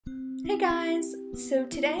Hey guys! So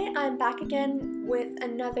today I'm back again with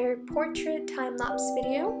another portrait time-lapse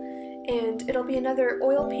video, and it'll be another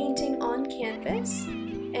oil painting on canvas,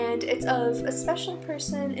 and it's of a special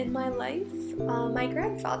person in my life, my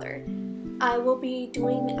grandfather. I will be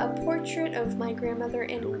doing a portrait of my grandmother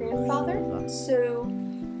and grandfather. So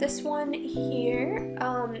this one here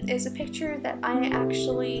is a picture that I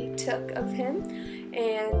actually took of him,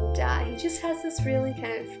 and he just has this really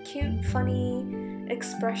kind of cute, funny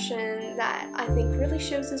expression that I think really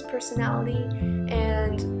shows his personality,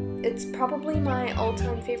 and it's probably my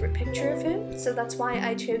all-time favorite picture of him, so that's why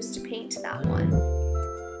I chose to paint that one.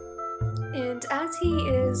 And as he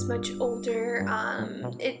is much older,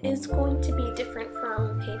 it is going to be different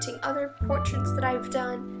from painting other portraits that I've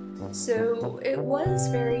done, so it was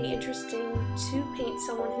very interesting to paint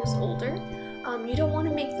someone who's older. You don't want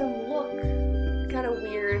to make them look kind of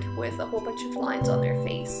weird with a whole bunch of lines on their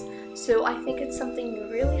face. So I think it's something you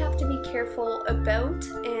really have to be careful about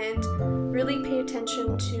and really pay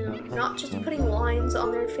attention to not just putting lines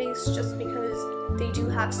on their face just because they do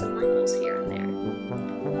have some wrinkles here and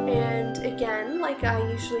there. And again, like I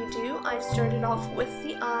usually do, I started off with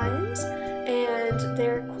the eyes, and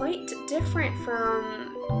they're quite different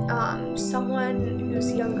from someone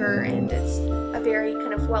who's younger, and it's a very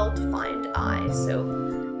kind of well-defined eye. So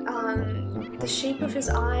the shape of his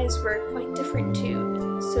eyes were quite different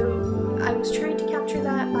too. So I was trying to capture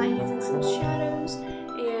that by using some shadows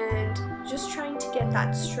and just trying to get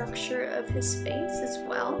that structure of his face as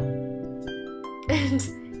well. And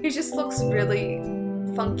he just looks really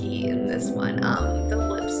funky in this one. The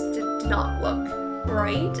lips did not look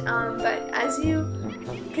right, but as you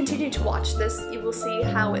continue to watch this, you will see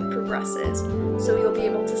how it progresses, so you'll be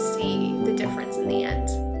able to see the difference in the end.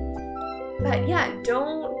 But yeah,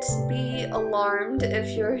 don't be alarmed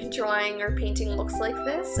if your drawing or painting looks like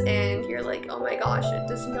this and you're like, oh my gosh, it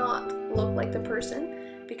does not look like the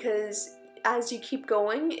person, because as you keep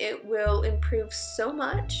going, it will improve so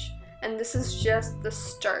much, and this is just the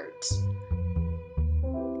start.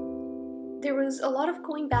 There was a lot of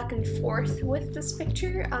going back and forth with this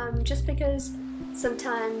picture, just because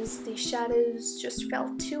sometimes the shadows just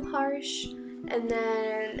felt too harsh, and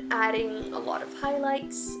then adding a lot of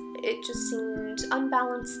highlights, it just seemed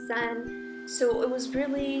unbalanced then. So it was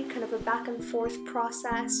really kind of a back and forth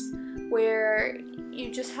process where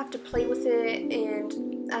you just have to play with it,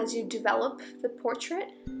 and as you develop the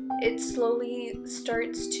portrait, it slowly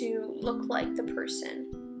starts to look like the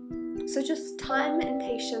person. So just time and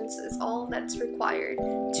patience is all that's required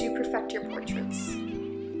to perfect your portraits.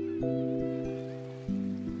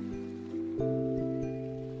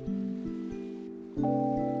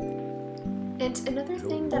 And another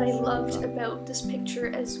thing that I loved about this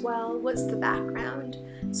picture as well was the background.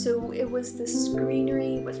 So it was this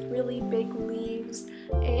greenery with really big leaves,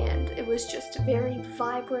 and it was just very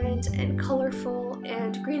vibrant and colorful,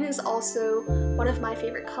 and green is also one of my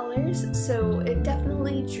favorite colors, so it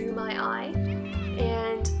definitely drew my eye.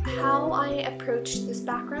 And how I approached this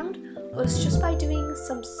background was just by doing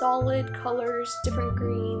some solid colors, different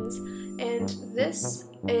greens, and this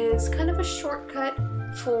is kind of a shortcut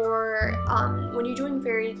for when you're doing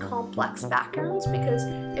very complex backgrounds, because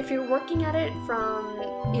if you're working at it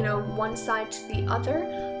from, you know, one side to the other,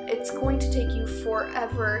 it's going to take you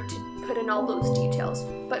forever to put in all those details.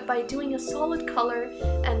 But by doing a solid color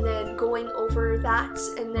and then going over that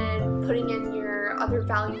and then putting in your other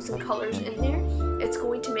values and colors in there, it's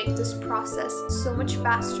going to make this process so much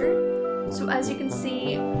faster. So as you can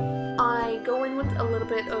see, I go in with a little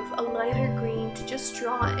bit of a lighter green to just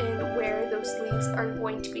draw in where those leaves are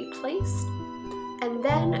going to be placed, and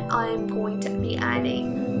then I'm going to be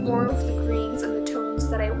adding more of the greens and the tones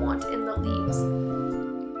that I want in the leaves.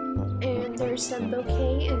 And there's some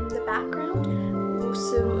bouquet in the background,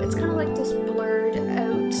 so it's kind of like this blurred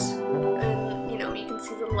out, and you know, you can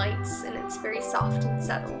see the lights, and it's very soft and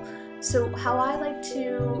subtle. So how I like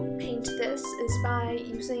to paint this is by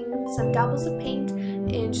using some dabbles of paint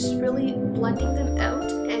and just really blending them out,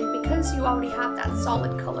 and because you already have that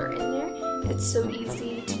solid color in there, it's so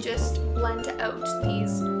easy to just blend out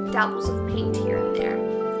these dabbles of paint here and there.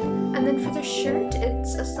 And then for the shirt,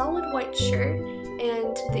 it's a solid white shirt,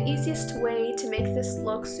 and the easiest way to make this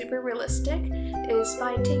look super realistic is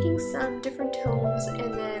by taking some different tones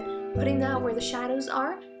and then putting that where the shadows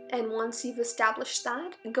are. And once you've established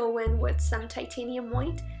that, go in with some titanium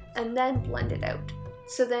white and then blend it out.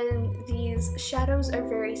 So then these shadows are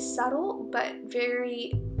very subtle but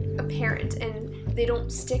very apparent, and they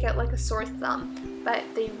don't stick out like a sore thumb, but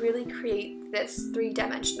they really create this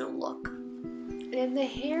three-dimensional look. And the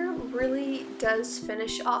hair really does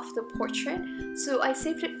finish off the portrait, so I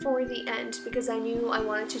saved it for the end because I knew I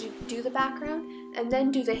wanted to do the background and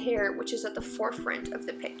then do the hair, which is at the forefront of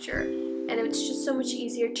the picture. And it's just so much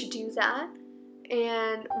easier to do that.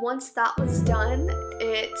 And once that was done,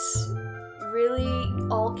 it really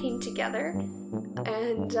all came together,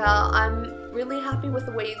 and I'm really happy with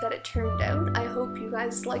the way that it turned out. I hope you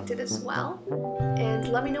guys liked it as well, and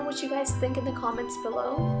let me know what you guys think in the comments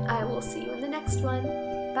below. I will see you in the next one.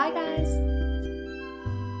 Bye guys!